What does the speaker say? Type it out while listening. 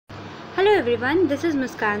Hello everyone, this is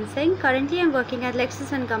Muskan Singh. Currently I am working at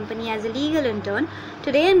LEXIS and Company as a legal intern.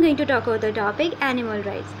 Today I am going to talk about the topic animal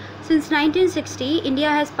rights. Since 1960,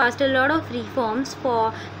 India has passed a lot of reforms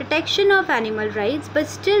for protection of animal rights, but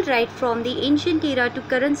still right from the ancient era to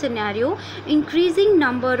current scenario, increasing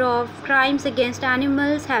number of crimes against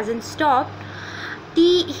animals hasn't stopped.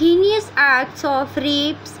 The heinous acts of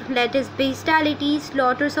rapes, that is bestiality,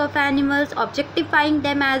 slaughters of animals, objectifying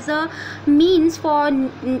them as a means for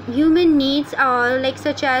human needs,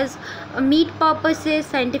 such as meat purposes,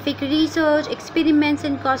 scientific research, experiments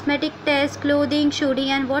in cosmetic tests, clothing, shooting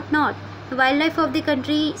and whatnot. The wildlife of the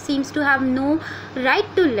country seems to have no right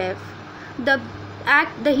to live. The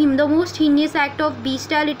most heinous act of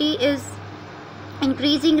bestiality is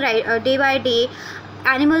increasing day by day.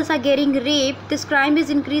 Animals are getting raped. This crime is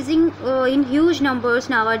increasing in huge numbers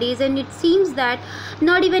nowadays, and it seems that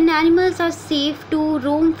not even animals are safe to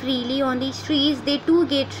roam freely on the streets. They too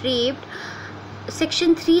get raped.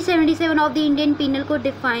 Section 377 of the Indian Penal Code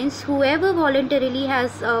defines whoever voluntarily has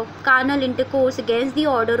carnal intercourse against the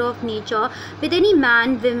order of nature with any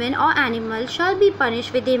man, woman or animal shall be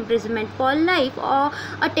punished with imprisonment for life or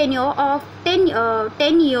a tenure of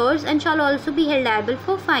 10 years and shall also be held liable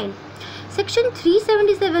for fine. Section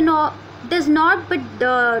 377 does not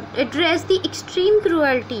address the extreme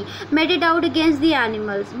cruelty meted out against the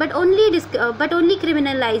animals, but only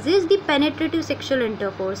criminalizes the penetrative sexual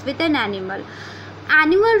intercourse with an animal.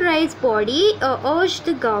 Animal rights body urged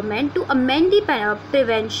the government to amend the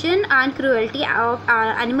Prevention and Cruelty of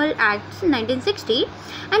Animal Act 1960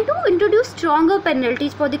 and to introduce stronger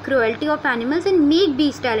penalties for the cruelty of animals and make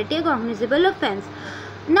bestiality a cognizable offence.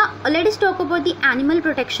 Now let us talk about the animal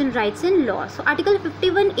protection rights and laws. So Article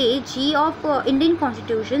 51A(g) of Indian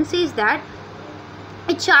Constitution says that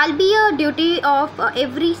it shall be a duty of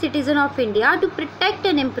every citizen of India to protect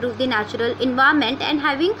and improve the natural environment and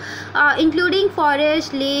including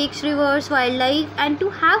forests, lakes, rivers, wildlife, and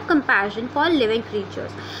to have compassion for living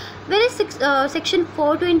creatures. Whereas section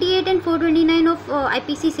 428 and 429 of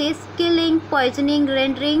IPC says killing, poisoning,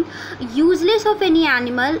 rendering useless of any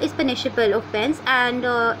animal is punishable offence, and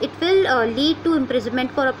it will lead to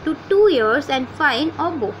imprisonment for up to 2 years and fine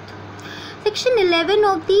or both. Section 11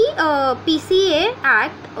 of the PCA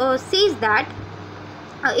Act says that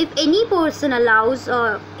if any person allows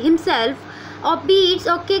himself or beats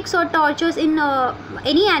or kicks or tortures in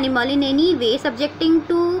any animal in any way, subjecting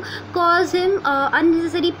to cause him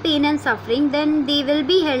unnecessary pain and suffering, then they will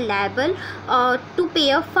be held liable to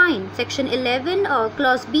pay a fine. Section 11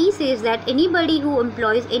 clause B says that anybody who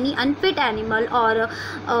employs any unfit animal or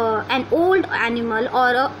an old animal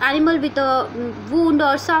or an animal with a wound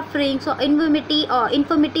or suffering, so infirmity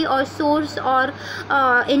or sores or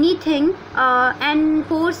anything, and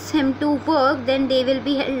force him to work, then they will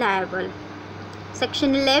be held liable.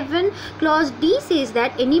 Section 11 clause D says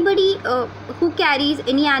that anybody who carries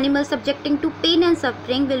any animal subjecting to pain and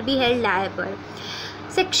suffering will be held liable.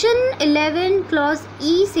 Section 11 clause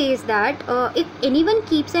E says that if anyone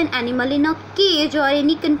keeps an animal in a cage or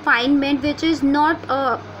any confinement which is not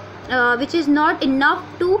enough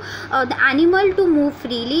to the animal to move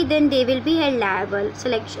freely, then they will be held liable.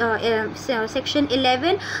 Section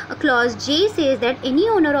 11 clause J says that any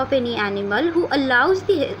owner of any animal who allows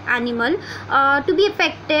the animal to be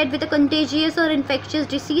affected with a contagious or infectious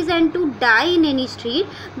disease and to die in any street,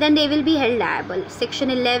 then they will be held liable. Section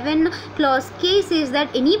 11 clause K says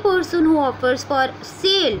that any person who offers for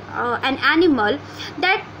sale an animal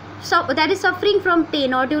that is suffering from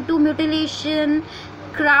pain or due to mutilation,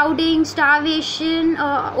 crowding, starvation,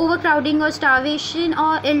 overcrowding or starvation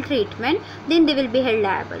or ill treatment, then they will be held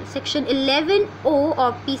liable. Section 11O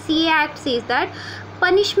of PCA Act says that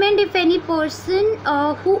punishment if any person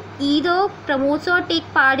who either promotes or take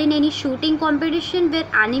part in any shooting competition where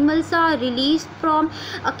animals are released from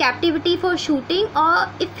captivity for shooting, or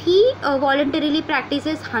if he voluntarily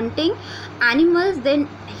practices hunting animals, then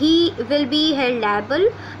he will be held liable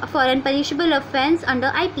for an punishable offence under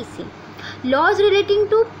IPC. Laws relating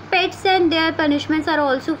to pets and their punishments are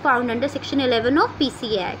also found under Section 11 of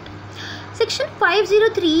PCA Act. Section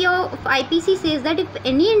 503 of IPC says that if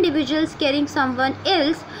any individual is carrying someone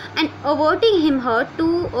else and averting him/her to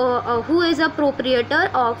who is a proprietor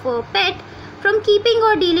of a pet from keeping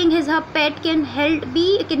or dealing his/her pet can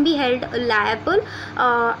be held liable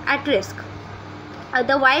at risk.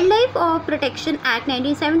 The Wildlife Protection Act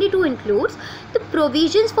 1972 includes the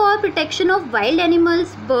provisions for protection of wild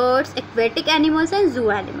animals, birds, aquatic animals and zoo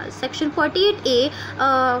animals. Section 48A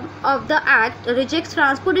of the Act rejects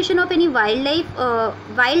transportation of any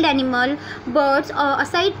wild animal, birds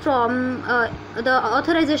aside from the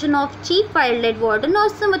authorization of Chief Wildlife Warden or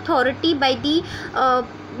some authority by the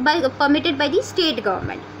permitted by the state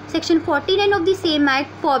government. Section 49 of the same act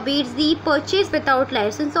forbids the purchase without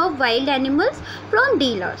license of wild animals from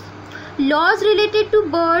dealers. Laws related to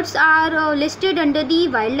birds are listed under the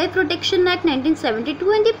Wildlife Protection Act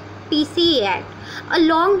 1972 and the PCA Act,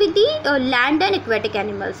 along with the land and aquatic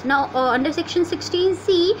animals. Now, under Section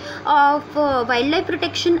 16C of Wildlife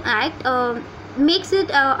Protection Act, makes it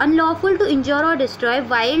unlawful to injure or destroy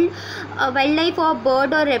wildlife or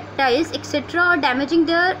bird or reptiles, etc., or damaging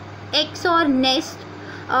their eggs or nest,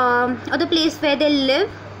 or the place where they live.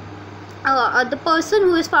 The person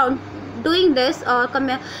who is found doing this or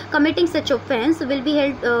committing such offense will be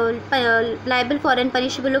held liable for an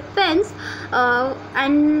punishable offense,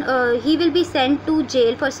 and he will be sent to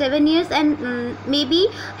jail for 7 years and may be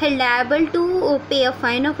held liable to pay a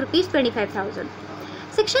fine of rupees 25,000.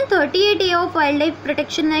 Section 38A of Wildlife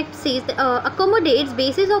Protection Act says accommodates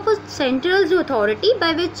basis of a central authority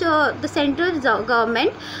by which the central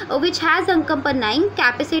government which has accompanying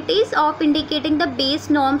capacities of indicating the base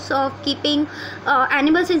norms of keeping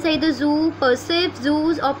animals inside the zoo, perceive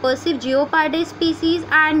zoos or perceive geopardy species,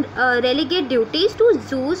 and relegate duties to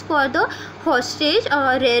zoos for the hostage,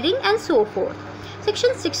 rearing and so forth.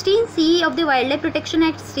 Section 16C of the Wildlife Protection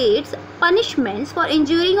Act states punishments for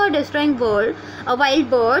injuring or destroying wild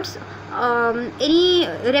birds, any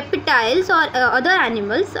reptiles or other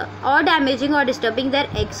animals, or damaging or disturbing their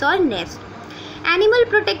eggs or nest. Animal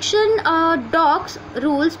Protection Dogs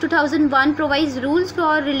Rules 2001 provides rules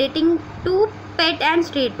for relating to pet and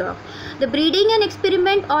street dog. The Breeding and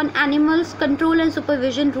Experiment on Animals Control and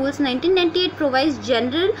Supervision Rules 1998 provides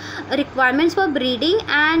general requirements for breeding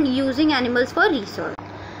and using animals for research.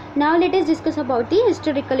 Now let us discuss about the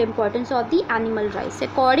historical importance of the animal rights.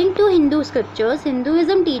 According to Hindu scriptures,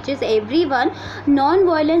 Hinduism teaches everyone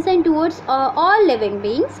non-violence and towards all living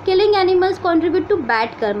beings. Killing animals contribute to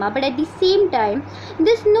bad karma, but at the same time,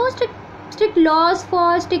 there is no strict laws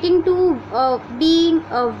for sticking to being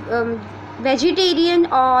vegetarian,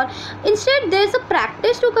 or instead there is a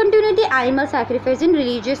practice to continue the animal sacrifice in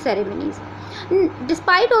religious ceremonies.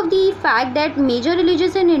 Despite of the fact that major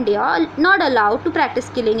religions in India are not allowed to practice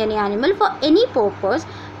killing any animal for any purpose,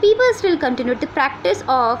 people still continued the practice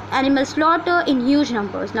of animal slaughter in huge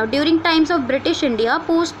numbers. Now, during times of British India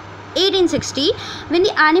post 1860, when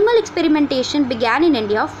the animal experimentation began in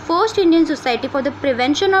India, first Indian Society for the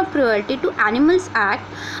Prevention of Cruelty to Animals Act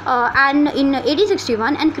and in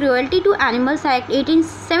 1861 and Cruelty to Animals Act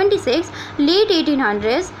 1876, late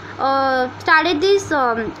 1800s, started this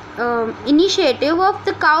initiative of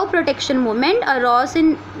the cow protection movement arose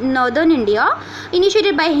in northern India,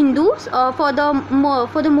 initiated by Hindus for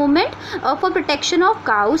the movement for protection of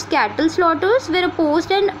cows. Cattle slaughters were opposed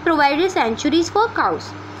and provided sanctuaries for cows.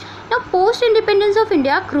 Now, post-independence of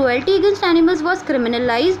India, cruelty against animals was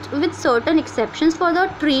criminalized with certain exceptions for the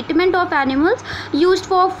treatment of animals used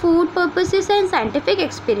for food purposes and scientific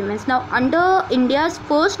experiments. Now, under India's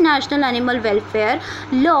first National Animal Welfare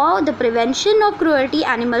Law, the Prevention of Cruelty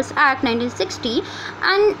Animals Act 1960,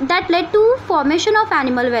 and that led to formation of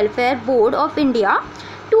Animal Welfare Board of India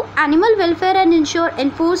to animal welfare and ensure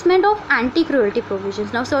enforcement of anti-cruelty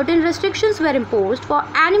provisions. Now, certain restrictions were imposed for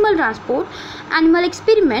animal transport, animal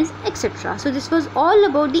experiments, etc. So, this was all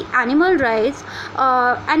about the animal rights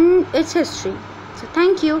and its history. So,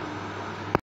 thank you.